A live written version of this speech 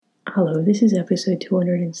Hello, this is episode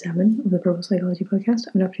 207 of the Purple Psychology Podcast.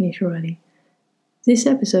 I'm Dr. Nisha Riley. This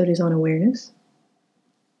episode is on awareness.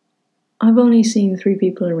 I've only seen 3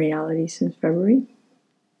 people in reality since February,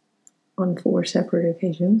 on 4 separate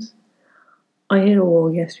occasions. I hit a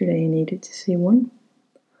wall yesterday and needed to see one,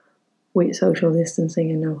 with social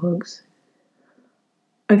distancing and no hugs.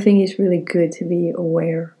 I think it's really good to be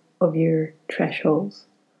aware of your thresholds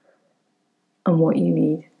and what you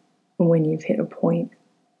need, and when you've hit a point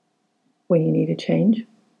when you need a change.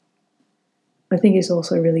 I think it's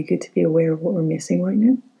also really good to be aware of what we're missing right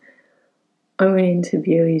now. I went into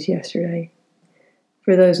Bewley's yesterday.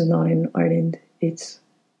 For those not in Ireland, it's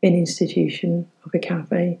an institution of a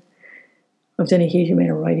cafe. I've done a huge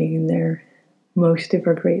amount of writing in there. Most of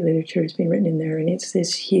our great literature has been written in there, and it's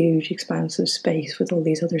this huge expansive space with all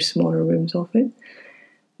these other smaller rooms off it,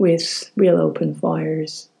 with real open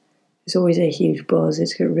fires. There's always a huge buzz.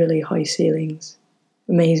 It's got really high ceilings,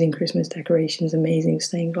 amazing Christmas decorations, amazing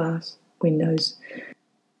stained glass windows.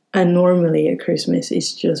 And normally at Christmas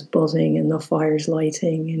it's just buzzing and the fire's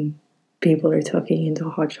lighting and people are tucking into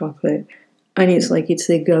hot chocolate. And it's like it's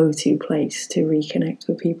the go-to place to reconnect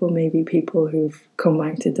with people, maybe people who've come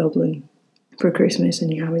back to Dublin for Christmas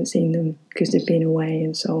and you haven't seen them because they've been away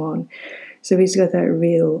and so on. So it's got that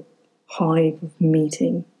real hive of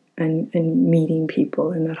meeting and meeting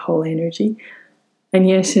people and that whole energy. And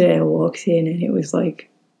yesterday I walked in and it was like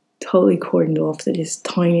totally cordoned off to this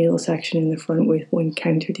tiny little section in the front with one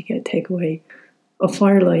counter to get takeaway, a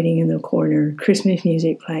fire lighting in the corner, Christmas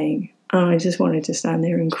music playing. And I just wanted to stand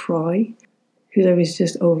there and cry because I was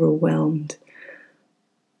just overwhelmed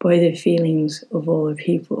by the feelings of all the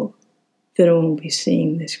people that I won't be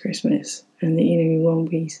seeing this Christmas, and that, you won't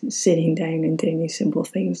be sitting down and doing these simple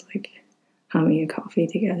things like having a coffee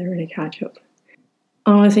together and a catch up.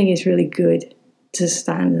 And I think it's really good to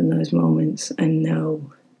stand in those moments and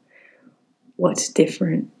know what's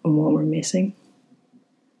different and what we're missing.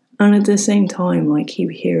 And at the same time, I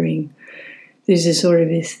keep hearing there's a sort of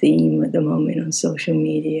a theme at the moment on social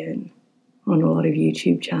media and on a lot of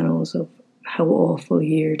YouTube channels of how awful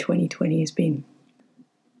year 2020 has been.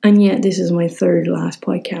 And yet this is my third last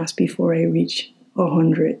podcast before I reach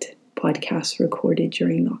 100 podcasts recorded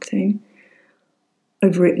during lockdown.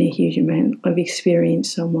 I've written a huge amount. I've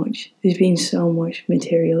experienced so much. There's been so much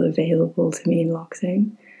material available to me in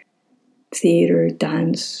lockdown. Theatre,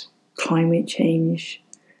 dance, climate change,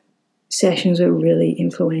 sessions with really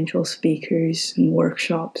influential speakers and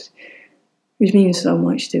workshops. There's been so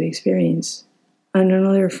much to experience. And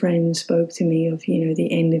another friend spoke to me of,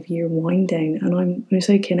 the end of year wind down. And I'm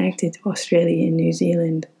so connected to Australia and New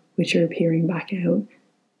Zealand, which are appearing back out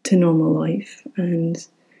to normal life, and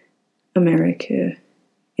America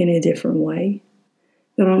in a different way,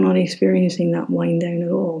 that I'm not experiencing that wind down at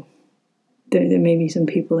all. There may be some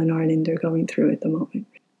people in Ireland are going through at the moment.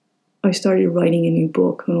 I started writing a new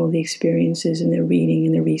book on all the experiences and the reading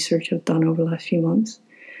and the research I've done over the last few months.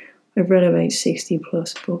 I've read about 60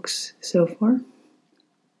 plus books so far.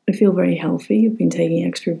 I feel very healthy. I've been taking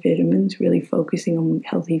extra vitamins, really focusing on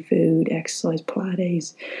healthy food, exercise,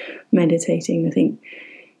 Pilates, meditating. I think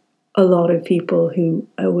a lot of people who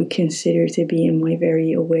I would consider to be in my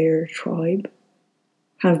very aware tribe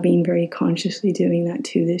have been very consciously doing that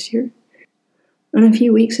too this year. And a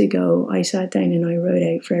few weeks ago, I sat down and I wrote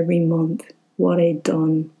out for every month what I'd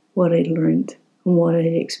done, what I'd learned, and what I'd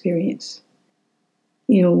experienced.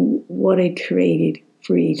 What I'd created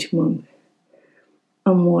for each month,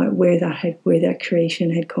 and where that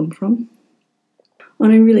creation had come from.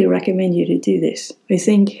 And I really recommend you to do this. I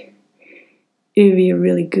think it would be a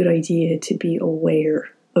really good idea to be aware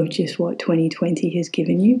of just what 2020 has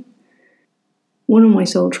given you. One of my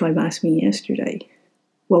soul tribe asked me yesterday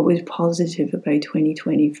what was positive about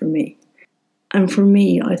 2020 for me. And for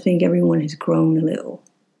me, I think everyone has grown a little.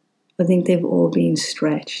 I think they've all been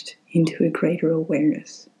stretched into a greater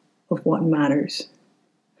awareness of what matters.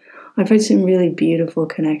 I've had some really beautiful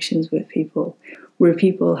connections with people where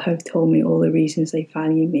people have told me all the reasons they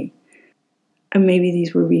value me. And maybe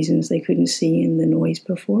these were reasons they couldn't see in the noise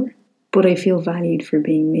before, but I feel valued for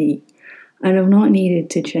being me. And I've not needed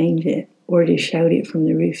to change it or to shout it from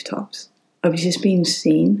the rooftops. I've just been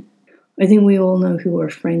seen. I think we all know who our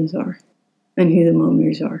friends are and who the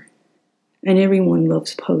moaners are. And everyone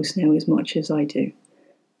loves posts now as much as I do.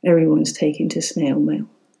 Everyone's taken to snail mail.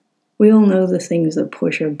 We all know the things that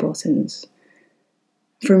push our buttons.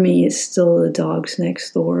 For me, it's still the dogs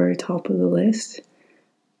next door are top of the list.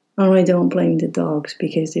 And I don't blame the dogs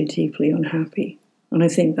because they're deeply unhappy. And I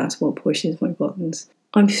think that's what pushes my buttons.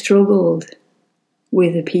 I've struggled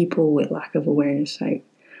with the people with lack of awareness out.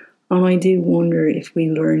 And I do wonder if we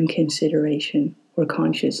learn consideration or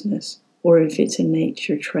consciousness, or if it's a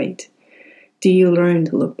nature trait? Do you learn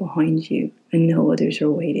to look behind you and know others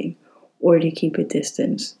are waiting, or to keep a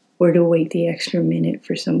distance, or to wait the extra minute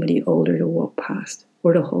for somebody older to walk past,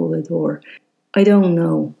 or to hold the door? I don't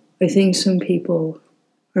know. I think some people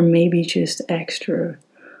are maybe just extra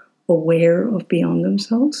aware of beyond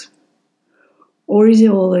themselves. Or is it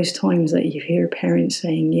all those times that you hear parents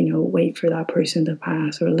saying, wait for that person to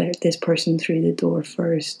pass, or let this person through the door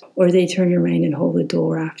first, or they turn around and hold the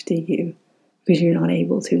door after you because you're not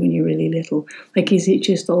able to when you're really little? Like, is it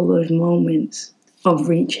just all those moments of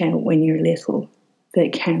reach out when you're little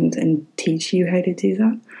that count and teach you how to do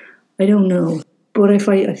that? I don't know. But I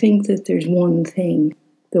think that there's one thing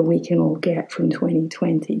that we can all get from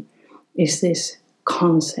 2020 is this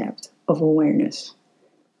concept of awareness,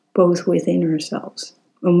 both within ourselves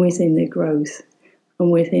and within the growth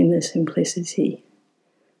and within the simplicity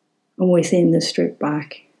and within the strip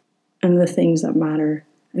back and the things that matter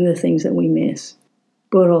and the things that we miss,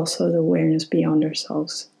 but also the awareness beyond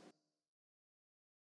ourselves.